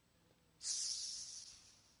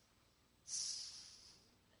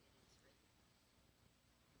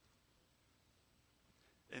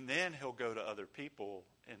 And then he'll go to other people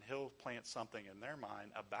and he'll plant something in their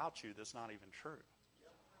mind about you that's not even true.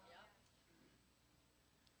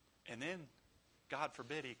 And then, God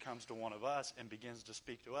forbid, he comes to one of us and begins to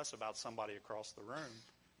speak to us about somebody across the room.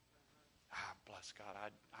 Bless God,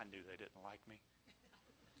 I knew they didn't like me.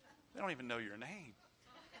 They don't even know your name.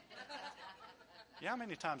 You know how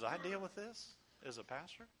many times I deal with this as a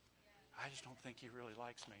pastor? I just don't think he really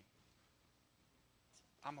likes me.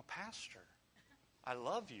 I'm a pastor. I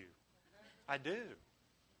love you. I do.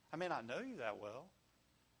 I may not know you that well,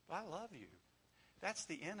 but I love you. That's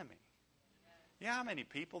the enemy. You know how many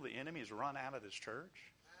people the enemy has run out of this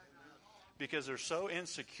church? Because they're so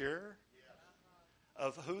insecure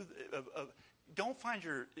of who. Don't find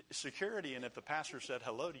your security in if the pastor said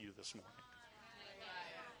hello to you this morning.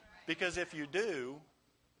 Because if you do,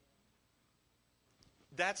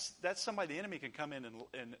 that's somebody the enemy can come in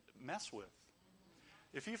and mess with.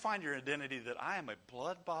 If you find your identity that I am a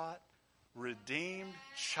blood-bought, redeemed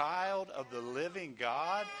child of the living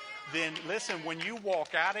God, then listen, when you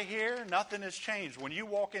walk out of here, nothing has changed. When you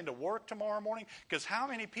walk into work tomorrow morning, because how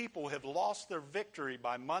many people have lost their victory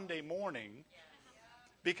by Monday morning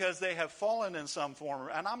because they have fallen in some form?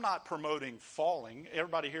 And I'm not promoting falling.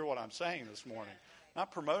 Everybody hear what I'm saying this morning.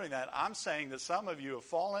 Not promoting that. I'm saying that some of you have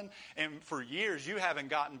fallen, and for years you haven't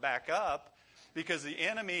gotten back up because the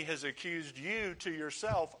enemy has accused you to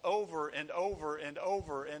yourself over and over and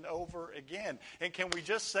over and over again. And can we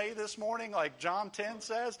just say this morning, like John 10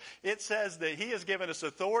 says, it says that he has given us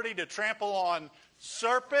authority to trample on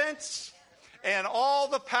serpents and all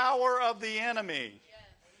the power of the enemy.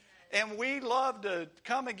 And we love to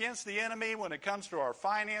come against the enemy when it comes to our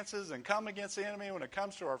finances and come against the enemy when it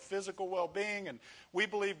comes to our physical well-being. And we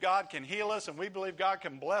believe God can heal us and we believe God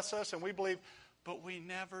can bless us and we believe, but we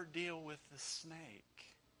never deal with the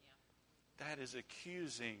snake. That is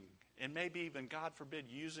accusing and maybe even, God forbid,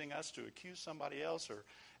 using us to accuse somebody else or,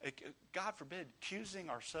 God forbid, accusing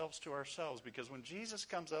ourselves to ourselves. Because when Jesus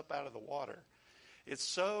comes up out of the water, it's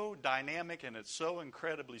so dynamic and it's so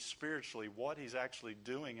incredibly spiritually what he's actually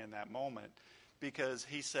doing in that moment, because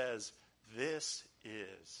he says, this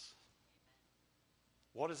is.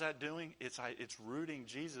 What is that doing? It's rooting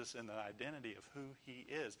Jesus in the identity of who he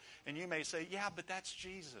is. And you may say, yeah, but that's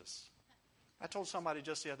Jesus. I told somebody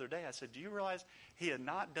just the other day, I said, do you realize he had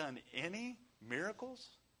not done any miracles?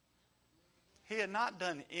 He had not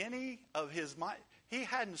done any of his mind. He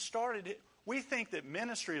hadn't started it. We think that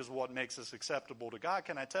ministry is what makes us acceptable to God.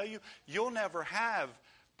 Can I tell you, you'll never have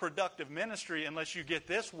productive ministry unless you get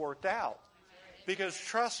this worked out. Because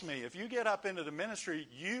trust me, if you get up into the ministry,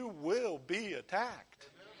 you will be attacked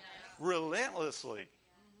relentlessly.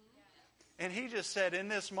 And he just said, in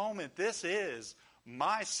this moment, this is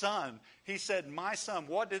my son. He said, my son.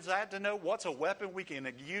 What does that denote? What's a weapon we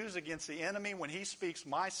can use against the enemy when he speaks,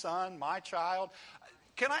 my son, my child?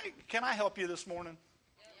 Can I help you this morning?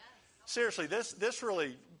 Seriously, this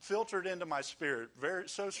really filtered into my spirit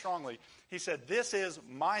so strongly. He said, this is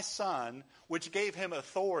my son, which gave him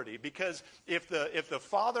authority. Because if the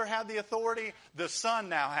father had the authority, the son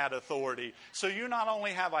now had authority. So you not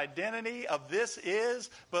only have identity of this is,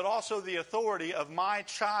 but also the authority of my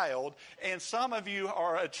child. And some of you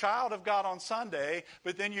are a child of God on Sunday,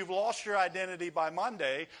 but then you've lost your identity by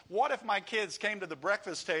Monday. What if my kids came to the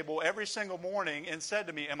breakfast table every single morning and said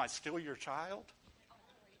to me, am I still your child?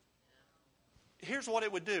 Here's what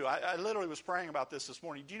it would do. I literally was praying about this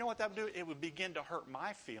morning. Do you know what that would do? It would begin to hurt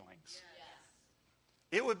my feelings. Yes.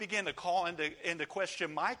 It would begin to call into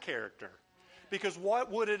question my character. Because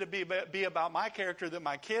what would it be about my character that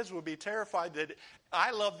my kids would be terrified that I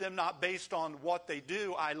love them not based on what they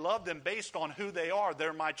do. I love them based on who they are.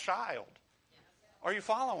 They're my child. Are you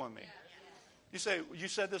following me? You say, you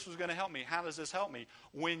said this was going to help me. How does this help me?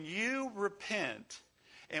 When you repent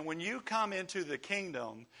and when you come into the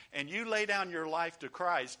kingdom and you lay down your life to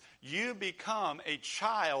Christ, you become a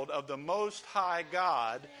child of the Most High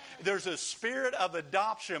God. There's a spirit of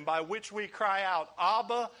adoption by which we cry out,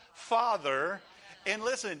 Abba, Father. And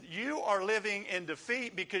listen, you are living in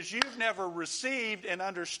defeat because you've never received and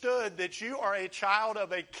understood that you are a child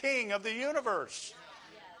of a king of the universe.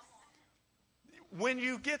 When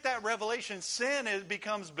you get that revelation, sin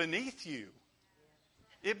becomes beneath you.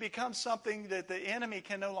 It becomes something that the enemy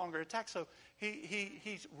can no longer attack. So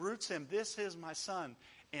he roots him. This is my son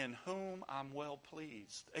in whom I'm well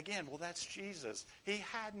pleased. Again, well, that's Jesus. He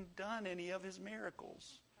hadn't done any of his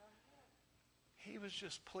miracles. He was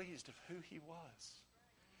just pleased of who he was.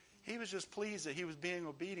 He was just pleased that he was being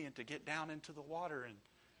obedient to get down into the water and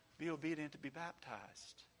be obedient to be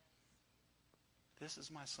baptized. This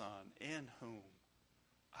is my son in whom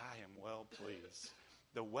I am well pleased.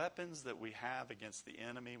 The weapons that we have against the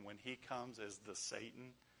enemy when he comes as the Satan,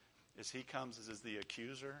 as he comes as the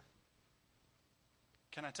accuser,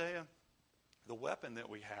 can I tell you, the weapon that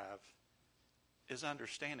we have is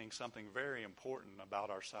understanding something very important about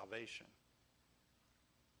our salvation.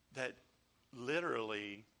 That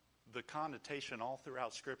literally, the connotation all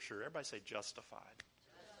throughout Scripture, everybody say justified.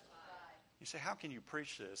 You say, how can you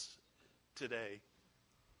preach this today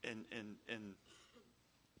and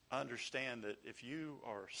understand that if you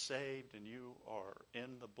are saved and you are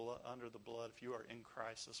in the blood, under the blood, if you are in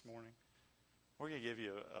Christ this morning, we're going to give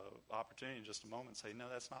you an opportunity in just a moment and say, no,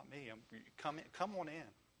 that's not me. Come on in.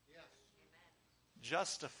 Yes.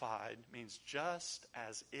 Justified means just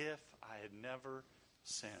as if I had never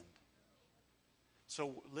sinned.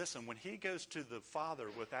 So listen, when he goes to the Father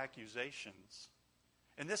with accusations,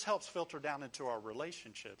 and this helps filter down into our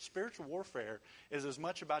relationships. Spiritual warfare is as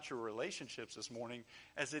much about your relationships this morning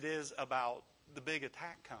as it is about the big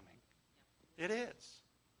attack coming. It is.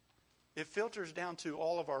 It filters down to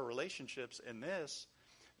all of our relationships in this,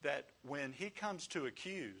 that when he comes to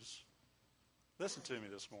accuse, listen to me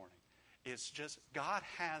this morning, it's just God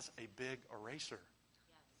has a big eraser.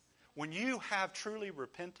 Yes. When you have truly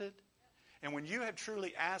repented And when you have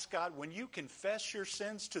truly asked God, when you confess your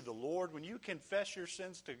sins to the Lord, when you confess your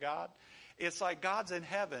sins to God, it's like God's in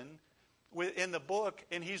heaven in the book,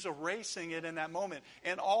 and he's erasing it in that moment.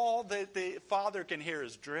 And all that the Father can hear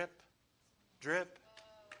is drip, drip,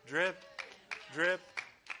 drip, drip,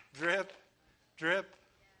 drip, drip.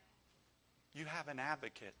 You have an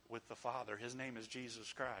advocate with the Father. His name is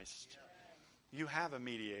Jesus Christ. You have a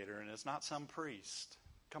mediator, and it's not some priest.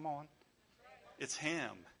 Come on. It's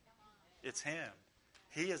him. It's him.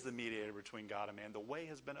 He is the mediator between God and man. The way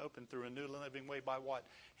has been opened through a new living way by what?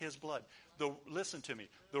 His blood. Listen to me.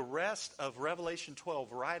 The rest of Revelation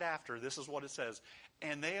 12, right after, this is what it says.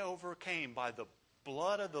 And they overcame by the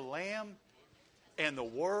blood of the Lamb and the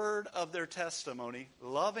word of their testimony,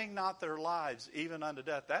 loving not their lives even unto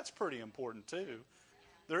death. That's pretty important too.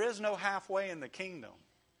 There is no halfway in the kingdom.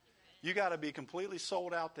 You got to be completely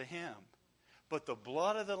sold out to him. But the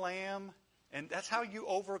blood of the Lamb, and that's how you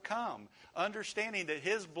overcome. Understanding that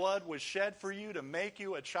his blood was shed for you to make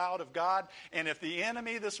you a child of God. And if the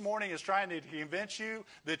enemy this morning is trying to convince you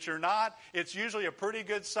that you're not, it's usually a pretty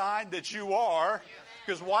good sign that you are.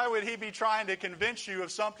 Because why would he be trying to convince you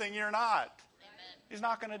of something you're not? He's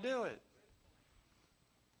not going to do it.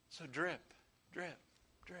 So drip, drip,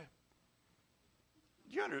 drip.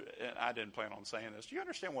 I didn't plan on saying this. Do you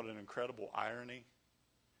understand what an incredible irony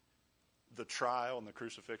the trial and the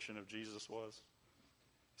crucifixion of Jesus was?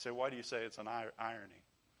 You say, why do you say it's an irony?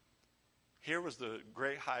 Here was the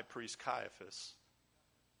great high priest Caiaphas,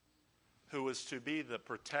 who was to be the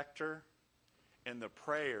protector and the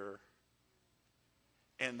prayer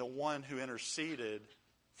and the one who interceded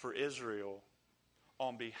for Israel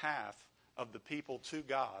on behalf of the people to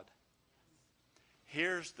God.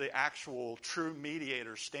 Here's the actual true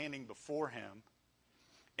mediator standing before him.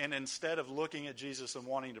 And instead of looking at Jesus and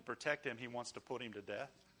wanting to protect him, he wants to put him to death.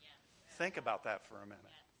 Yes. Think about that for a minute.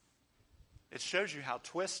 Yes. It shows you how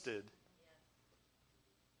twisted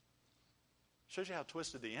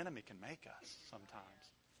the enemy can make us sometimes.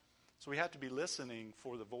 So we have to be listening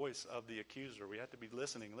for the voice of the accuser. We have to be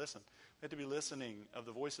listening. We have to be listening of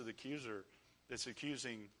the voice of the accuser that's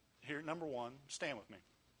accusing. Here, number one, stand with me.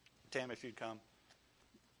 Tam, if you'd come.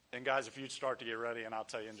 And guys, if you'd start to get ready, and I'll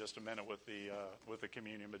tell you in just a minute with the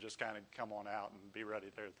communion, but just kind of come on out and be ready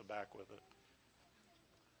there at the back with it.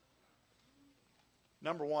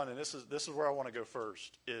 Number one, and this is where I want to go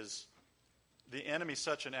first, is the enemy's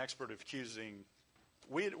such an expert of accusing.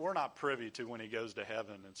 We're not privy to when he goes to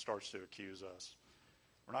heaven and starts to accuse us.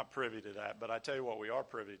 We're not privy to that. But I tell you what we are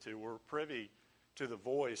privy to. We're privy to the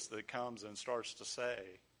voice that comes and starts to say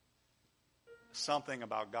something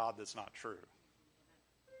about God that's not true.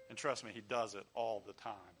 And trust me, he does it all the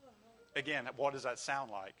time. Again, what does that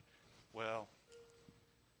sound like? Well,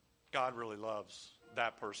 God really loves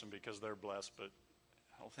that person because they're blessed, but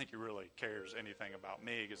I don't think he really cares anything about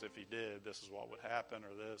me, because if he did, this is what would happen,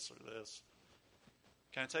 or this, or this.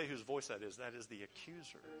 Can I tell you whose voice that is? That is the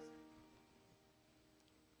accuser.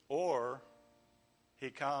 Or he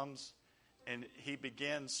comes and he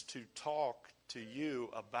begins to talk to you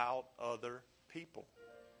about other people.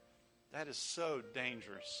 That is so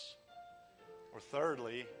dangerous. Or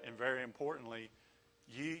thirdly, and very importantly,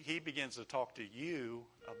 he begins to talk to you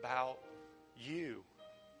about you.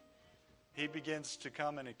 He begins to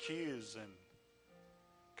come and accuse and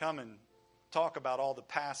come and talk about all the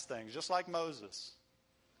past things, just like Moses.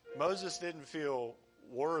 Moses didn't feel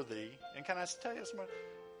worthy. And can I tell you something?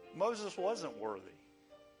 Moses wasn't worthy.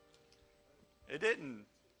 It didn't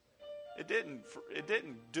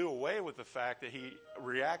do away with the fact that he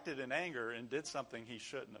reacted in anger and did something he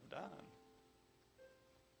shouldn't have done.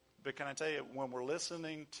 But can I tell you, when we're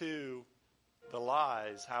listening to the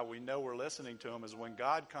lies, how we know we're listening to them is when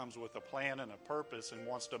God comes with a plan and a purpose and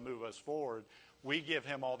wants to move us forward, we give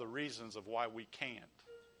him all the reasons of why we can't.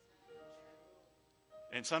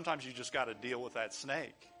 And sometimes you just got to deal with that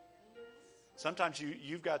snake. Sometimes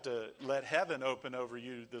you've got to let heaven open over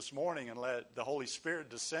you this morning and let the Holy Spirit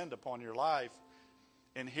descend upon your life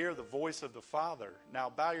and hear the voice of the Father.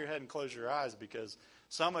 Now, bow your head and close your eyes, because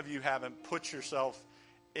some of you haven't put yourself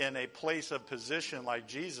in a place of position like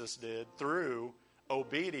Jesus did through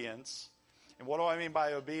obedience. And what do I mean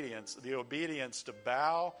by obedience? The obedience to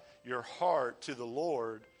bow your heart to the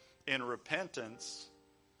Lord in repentance.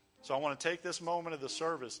 So I want to take this moment of the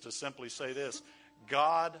service to simply say this.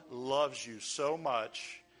 God loves you so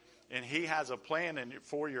much, and he has a plan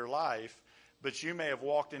for your life, but you may have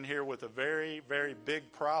walked in here with a very, very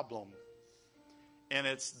big problem. And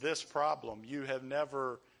it's this problem. You have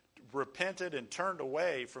never repented and turned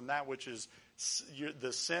away from that which is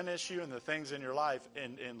the sin issue and the things in your life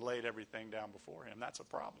and laid everything down before him. That's a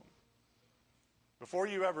problem. Before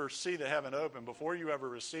you ever see the heaven open, before you ever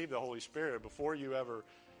receive the Holy Spirit, before you ever...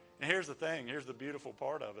 And here's the thing, here's the beautiful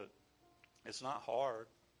part of it. It's not hard.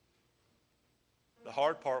 The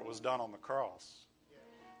hard part was done on the cross.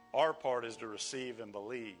 Our part is to receive and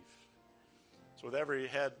believe. So with every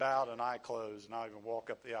head bowed and eye closed, and I'm going to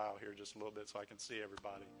walk up the aisle here just a little bit so I can see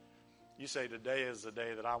everybody. You say, today is the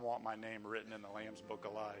day that I want my name written in the Lamb's Book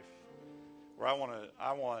of Life. Where I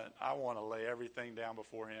want to lay everything down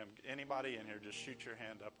before Him. Anybody in here, just shoot your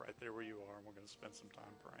hand up right there where you are, and we're going to spend some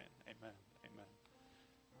time praying. Amen. Amen.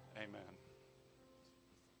 Amen.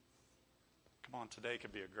 Come on, today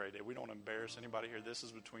could be a great day. We don't embarrass anybody here. This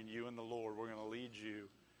is between you and the Lord. We're going to lead you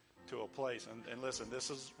to a place. And listen,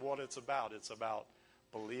 this is what it's about. It's about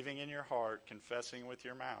believing in your heart, confessing with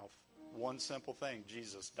your mouth. One simple thing: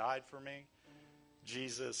 Jesus died for me.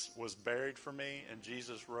 Jesus was buried for me, and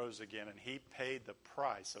Jesus rose again, and He paid the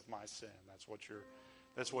price of my sin. That's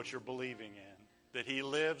what you're believing in. That He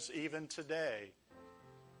lives even today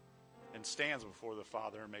and stands before the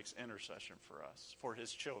Father and makes intercession for us, for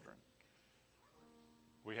His children.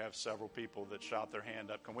 We have several people that shot their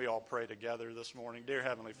hand up. Can we all pray together this morning? Dear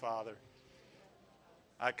Heavenly Father,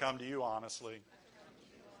 I come to you honestly.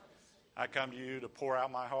 I come to you to pour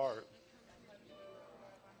out my heart.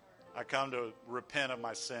 I come to repent of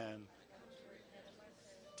my sin,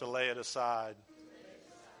 to lay it aside,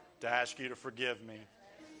 to ask you to forgive me,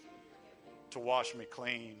 to wash me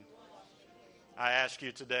clean. I ask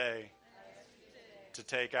you today to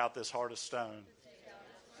take out this heart of stone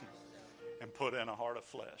and put in a heart of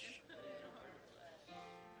flesh.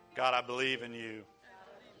 God, I believe in you.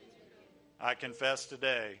 I confess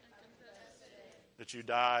today that you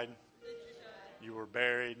died, you were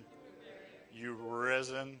buried, you were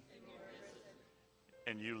risen,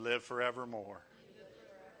 and you live forevermore.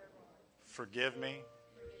 Forgive me.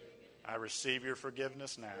 I receive your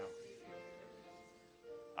forgiveness now.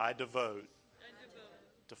 I devote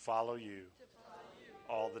to follow you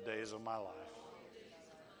all the days of my life.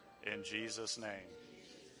 In Jesus' name.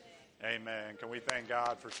 Amen. Can we thank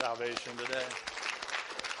God for salvation today?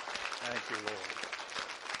 Thank you, Lord.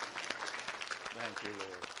 Thank you,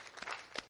 Lord.